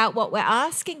thinking about what we're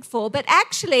asking for, but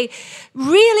actually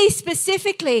really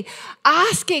specifically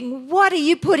asking, what are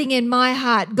you putting in my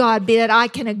heart, God, that I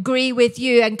can agree with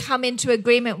you and come into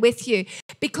agreement with you,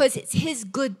 because it's His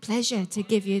good pleasure to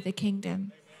give you the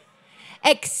kingdom.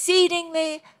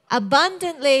 Exceedingly,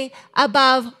 abundantly,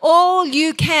 above all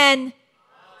you can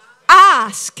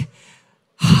ask,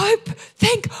 hope,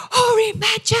 think, or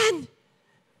imagine.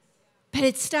 But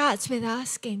it starts with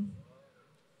asking.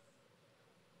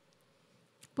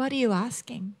 What are you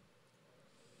asking?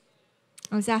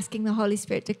 I was asking the Holy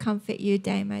Spirit to comfort you,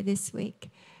 Damo, this week.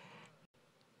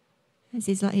 As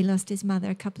he lost his mother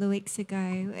a couple of weeks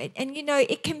ago. And you know,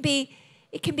 it can be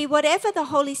whatever the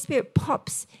Holy Spirit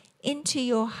pops into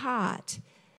your heart.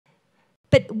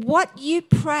 But what you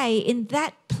pray in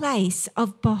that place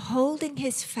of beholding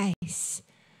His face,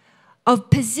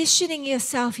 of positioning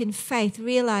yourself in faith,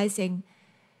 realizing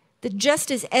that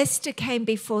just as Esther came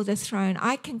before the throne,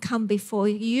 I can come before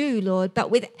you, Lord,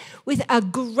 but with a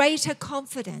greater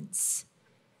confidence.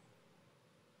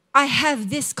 I have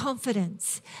this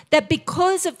confidence that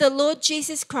because of the Lord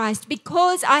Jesus Christ,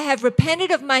 because I have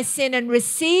repented of my sin and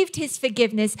received His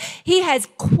forgiveness, He has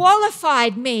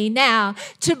qualified me now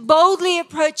to boldly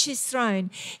approach His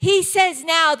throne. He says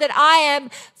now that I am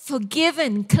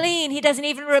forgiven, clean. He doesn't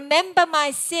even remember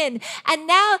my sin. And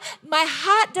now my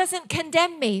heart doesn't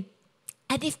condemn me.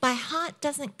 And if my heart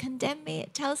doesn't condemn me,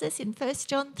 it tells us in 1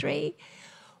 John 3,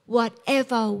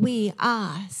 whatever we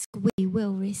ask, we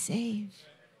will receive.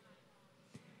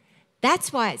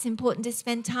 That's why it's important to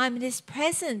spend time in His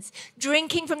presence,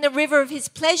 drinking from the river of His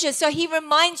pleasure. So He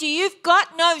reminds you, you've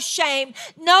got no shame,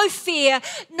 no fear,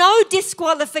 no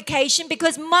disqualification,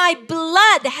 because my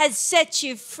blood has set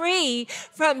you free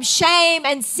from shame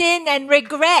and sin and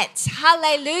regret.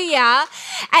 Hallelujah.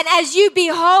 And as you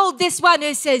behold this one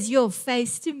who says, your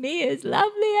face to me is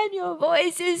lovely and your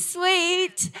voice is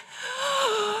sweet,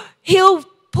 He'll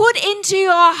put into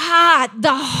your heart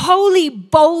the holy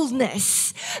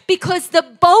boldness, because the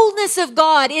boldness of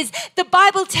God is, the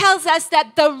Bible tells us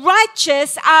that the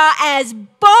righteous are as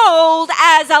bold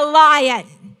as a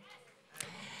lion.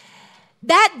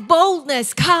 That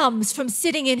boldness comes from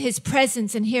sitting in His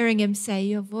presence and hearing Him say,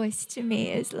 your voice to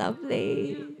me is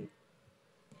lovely.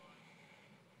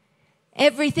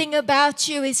 Everything about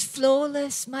you is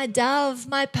flawless, my dove,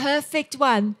 my perfect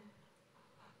one.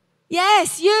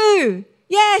 Yes, you.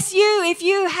 Yes, you, if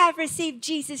you have received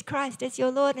Jesus Christ as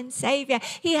your Lord and Savior,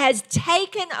 He has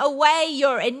taken away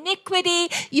your iniquity,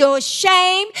 your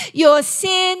shame, your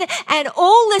sin, and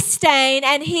all the stain,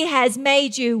 and He has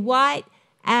made you white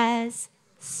as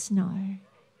snow.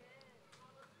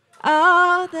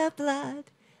 Oh, the blood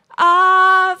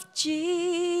of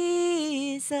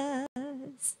Jesus.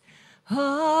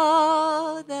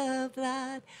 Oh, the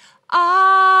blood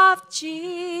of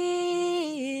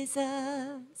Jesus.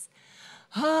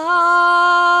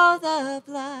 Oh, the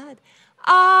blood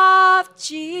of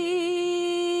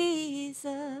Jesus.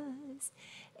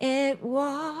 It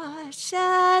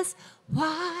washes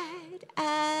white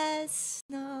as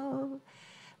snow.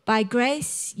 By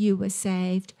grace you were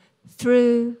saved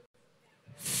through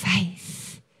faith.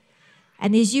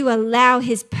 And as you allow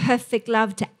his perfect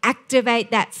love to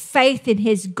activate that faith in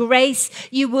his grace,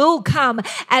 you will come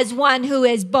as one who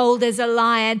is bold as a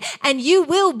lion, and you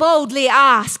will boldly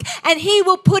ask, and he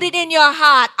will put it in your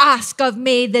heart, ask of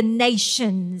me the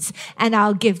nations, and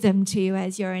I'll give them to you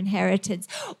as your inheritance.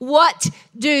 What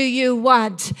do you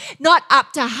want? Not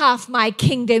up to half my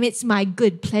kingdom. It's my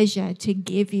good pleasure to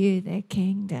give you the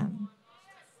kingdom.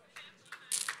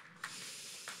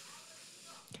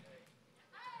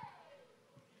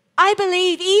 I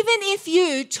believe even if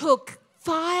you took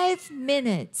 5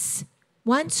 minutes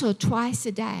once or twice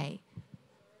a day,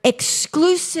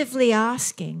 exclusively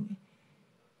asking,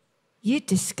 you'd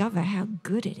discover how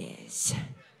good it is.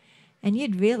 And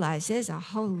you'd realize there's a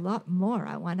whole lot more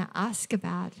I want to ask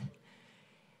about.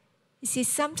 You see,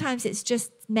 sometimes it's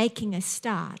just making a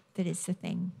start that is the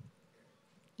thing.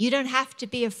 You don't have to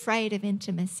be afraid of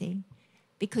intimacy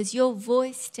because your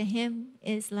voice to him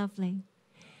is lovely.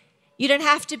 You don't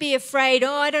have to be afraid,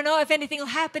 oh, I don't know if anything will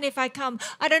happen if I come.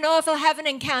 I don't know if I'll have an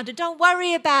encounter. Don't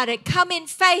worry about it. Come in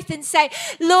faith and say,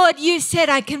 Lord, you said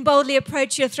I can boldly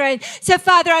approach your throne. So,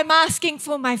 Father, I'm asking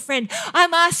for my friend.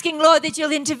 I'm asking, Lord, that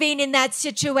you'll intervene in that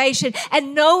situation.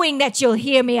 And knowing that you'll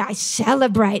hear me, I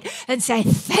celebrate and say,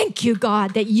 thank you,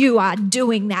 God, that you are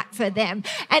doing that for them.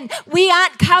 And we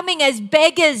aren't coming as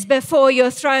beggars before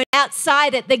your throne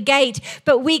outside at the gate,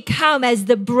 but we come as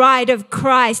the bride of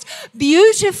Christ,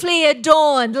 beautifully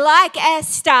adorned like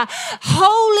Esther,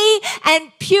 holy and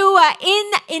pure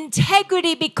in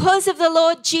integrity because of the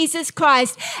Lord Jesus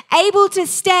Christ, able to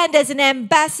stand as an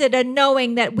ambassador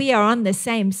knowing that we are on the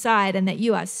same side and that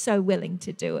you are so willing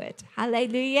to do it.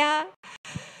 Hallelujah.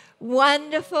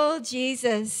 Wonderful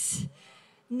Jesus.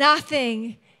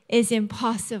 Nothing is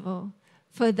impossible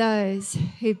for those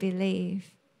who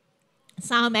believe.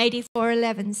 Psalm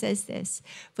 84:11 says this,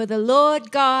 for the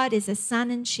Lord God is a sun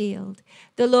and shield.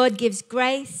 The Lord gives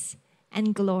grace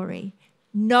and glory.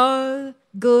 No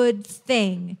good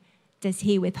thing does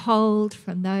he withhold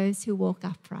from those who walk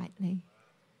uprightly.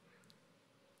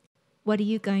 What are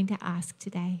you going to ask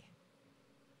today?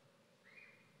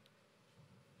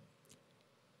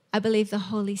 I believe the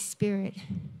Holy Spirit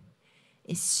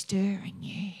is stirring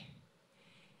you.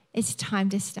 It's time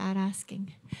to start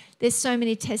asking. There's so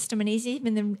many testimonies,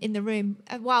 even in the room.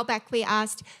 A while back we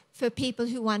asked for people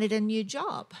who wanted a new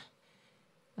job.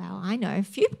 Well, I know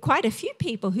quite a few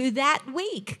people who that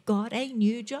week got a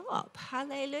new job.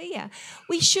 Hallelujah.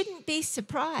 We shouldn't be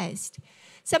surprised.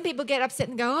 Some people get upset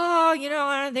and go, oh,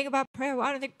 I don't think about prayer.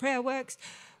 I don't think prayer works.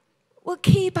 Well,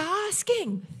 keep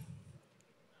asking.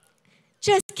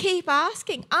 Just keep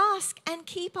asking. Ask and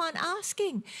keep on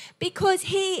asking because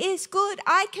he is good.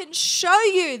 I can show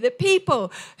you the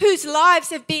people whose lives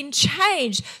have been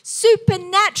changed,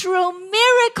 supernatural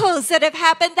miracles that have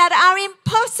happened that are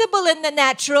impossible in the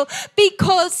natural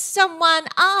because someone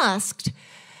asked.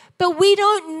 But we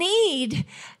don't need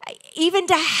even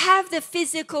to have the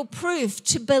physical proof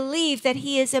to believe that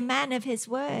he is a man of his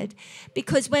word.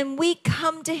 Because when we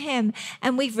come to him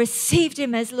and we've received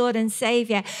him as Lord and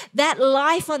Savior, that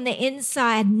life on the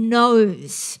inside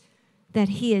knows that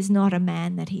he is not a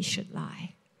man that he should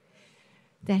lie,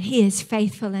 that he is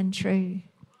faithful and true.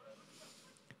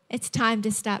 It's time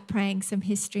to start praying some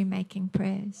history-making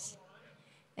prayers.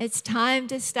 It's time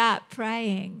to start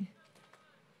praying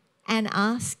and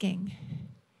asking.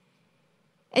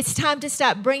 It's time to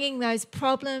start bringing those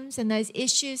problems and those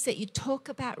issues that you talk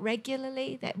about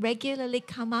regularly, that regularly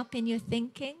come up in your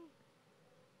thinking,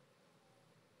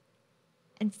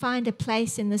 and find a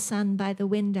place in the sun by the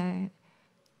window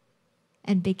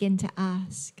and begin to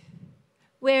ask.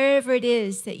 Wherever it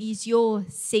is that is your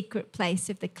secret place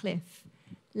of the cliff,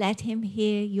 let him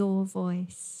hear your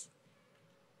voice.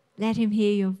 Let him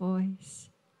hear your voice.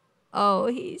 Oh,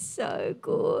 he's so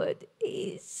good.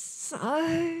 He's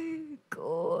so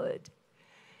good.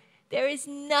 There is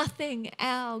nothing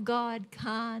our God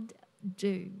can't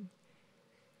do.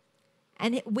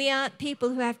 And we aren't people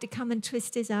who have to come and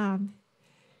twist his arm.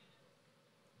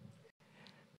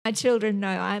 My children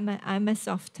know I'm a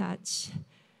soft touch.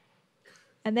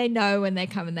 And they know when they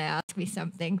come and they ask me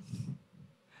something.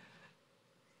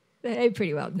 They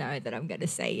pretty well know that I'm going to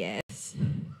say yes,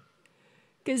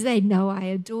 because they know I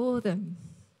adore them.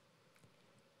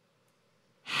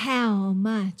 How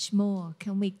much more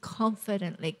can we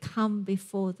confidently come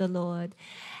before the Lord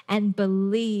and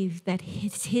believe that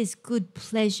it's His good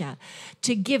pleasure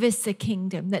to give us the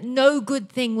kingdom, that no good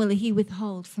thing will He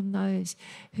withhold from those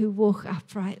who walk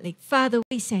uprightly. Father,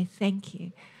 we say thank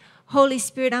you. Holy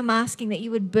Spirit, I'm asking that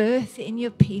you would birth in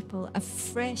your people a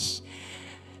fresh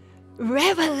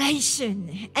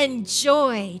revelation and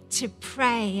joy to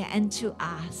pray and to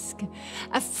ask.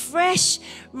 A fresh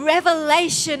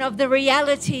revelation of the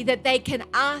reality that they can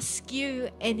ask you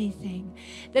anything,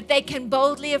 that they can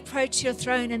boldly approach your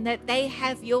throne, and that they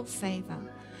have your favor.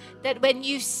 That when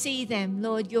you see them,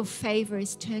 Lord, your favor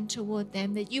is turned toward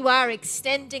them, that you are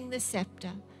extending the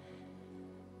scepter.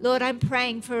 Lord, I'm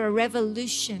praying for a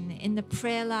revolution in the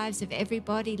prayer lives of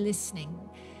everybody listening.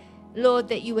 Lord,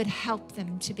 that you would help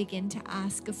them to begin to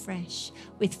ask afresh,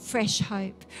 with fresh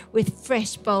hope, with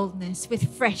fresh boldness,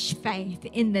 with fresh faith,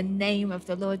 in the name of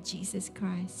the Lord Jesus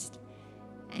Christ.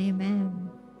 Amen.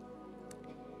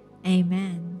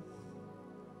 Amen.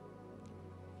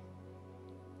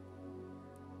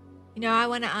 You know, I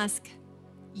want to ask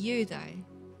you, though,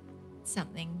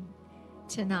 something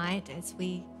tonight as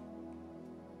we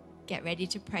get ready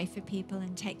to pray for people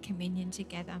and take communion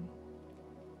together.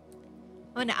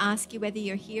 I want to ask you, whether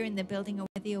you're here in the building or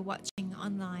whether you're watching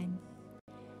online,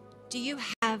 do you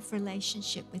have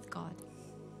relationship with God?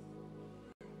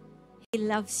 He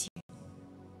loves you.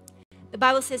 The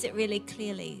Bible says it really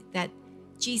clearly that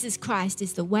Jesus Christ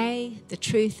is the way, the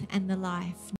truth, and the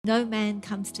life. No man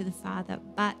comes to the Father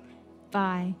but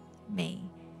by me.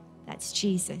 That's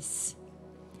Jesus.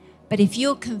 But if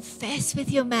you'll confess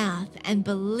with your mouth and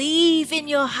believe in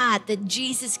your heart that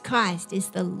Jesus Christ is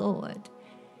the Lord,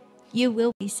 you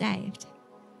will be saved.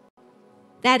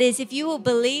 That is, if you will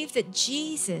believe that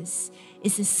Jesus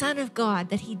is the Son of God,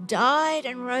 that He died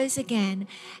and rose again,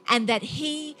 and that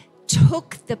He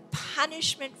took the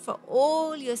punishment for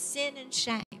all your sin and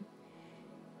shame.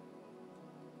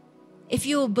 If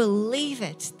you will believe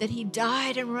it, that He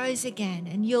died and rose again,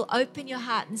 and you'll open your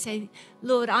heart and say,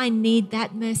 Lord, I need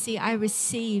that mercy. I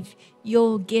receive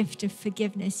your gift of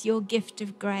forgiveness, your gift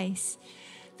of grace.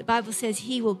 The Bible says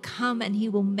He will come and He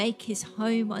will make His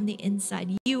home on the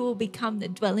inside. You will become the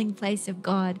dwelling place of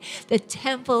God, the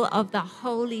temple of the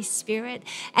Holy Spirit,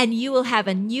 and you will have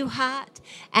a new heart,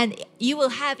 and you will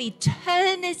have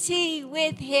eternity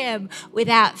with Him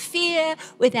without fear,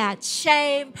 without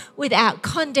shame, without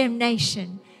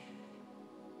condemnation.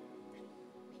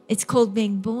 It's called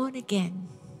being born again.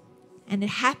 And it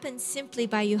happens simply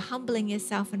by you humbling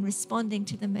yourself and responding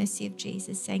to the mercy of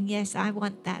Jesus, saying, yes, I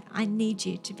want that. I need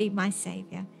you to be my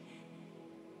Savior.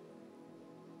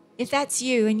 If that's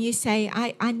you and you say,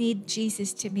 I need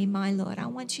Jesus to be my Lord, I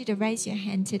want you to raise your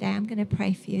hand today. I'm going to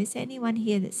pray for you. Is there anyone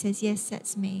here that says, yes,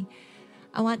 that's me?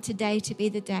 I want today to be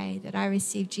the day that I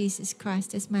receive Jesus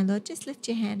Christ as my Lord. Just lift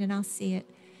your hand and I'll see it.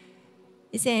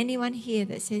 Is there anyone here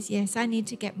that says, yes, I need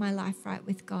to get my life right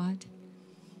with God?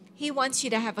 He wants you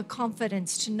to have a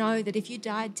confidence to know that if you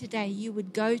died today, you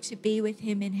would go to be with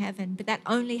Him in heaven. But that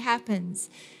only happens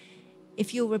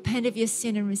if you'll repent of your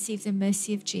sin and receive the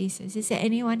mercy of Jesus. Is there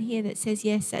anyone here that says,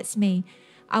 yes, that's me?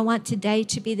 I want today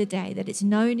to be the day that it's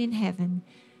known in heaven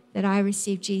that I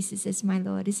receive Jesus as my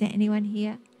Lord. Is there anyone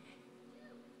here?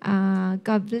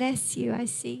 God bless you. I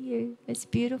see you. That's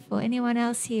beautiful. Anyone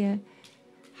else here?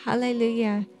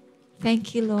 Hallelujah.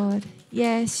 Thank you, Lord.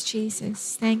 Yes,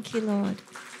 Jesus. Thank you, Lord.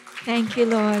 Thank you,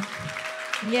 Lord.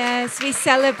 Yes, we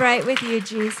celebrate with you,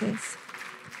 Jesus.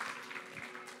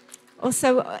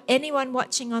 Also, anyone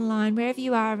watching online, wherever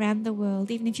you are around the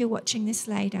world, even if you're watching this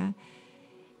later,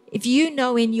 if you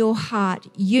know in your heart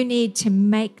you need to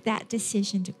make that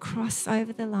decision to cross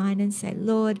over the line and say,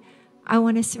 Lord, I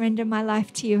want to surrender my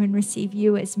life to you and receive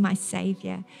you as my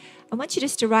Savior, I want you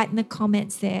just to write in the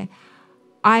comments there,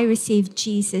 I receive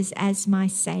Jesus as my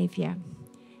Savior.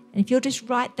 And if you'll just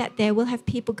write that there, we'll have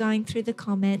people going through the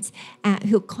comments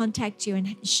who'll contact you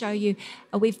and show you.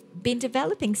 We've been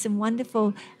developing some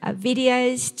wonderful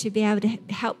videos to be able to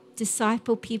help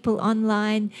disciple people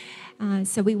online.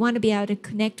 So we want to be able to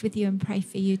connect with you and pray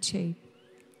for you too.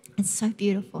 It's so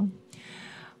beautiful.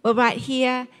 Well, right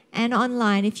here and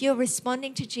online, if you're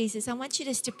responding to Jesus, I want you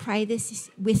just to pray this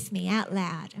with me out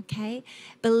loud, okay?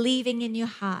 Believing in your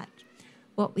heart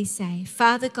what we say.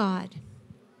 Father God,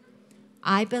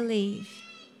 I believe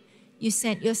you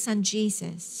sent your Son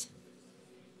Jesus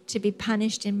to be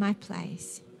punished in my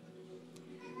place.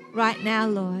 Right now,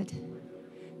 Lord,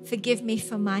 forgive me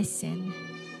for my sin.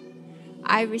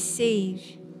 I receive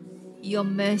your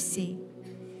mercy.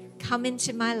 come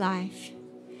into my life.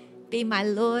 Be my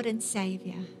Lord and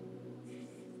Savior.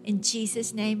 In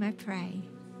Jesus' name I pray.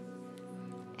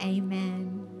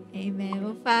 Amen. Amen.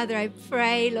 Well, Father, I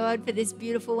pray, Lord, for this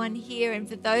beautiful one here and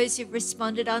for those who've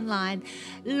responded online.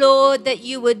 Lord, that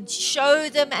you would show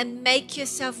them and make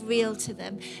yourself real to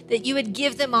them, that you would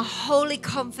give them a holy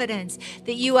confidence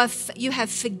that you have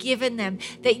forgiven them,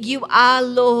 that you are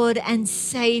Lord and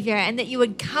Savior, and that you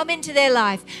would come into their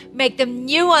life, make them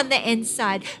new on the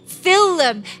inside, fill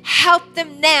them, help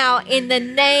them now in the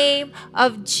name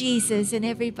of Jesus. And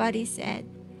everybody said,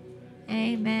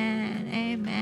 amen, amen.